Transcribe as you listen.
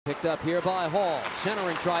Picked up here by Hall.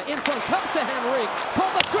 Centering try. In front. Comes to Henrique.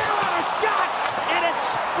 Pulled the trigger on a shot. And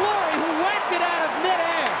it's Fleury who whacked it out of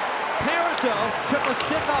midair. Parento took a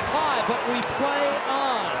stick up high, but we play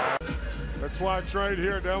on. Let's watch right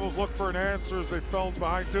here. Devils look for an answer as they fell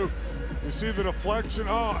behind two. You see the deflection.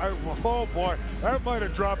 Oh boy. That might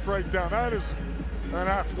have dropped right down. That is an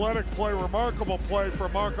athletic play. Remarkable play for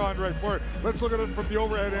Marc-Andre Fleury. Let's look at it from the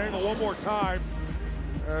overhead angle one more time,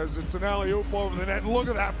 as it's an alley-oop over the net. Look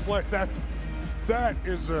at that play. That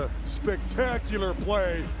is a spectacular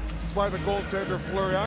play by the goaltender Fleury.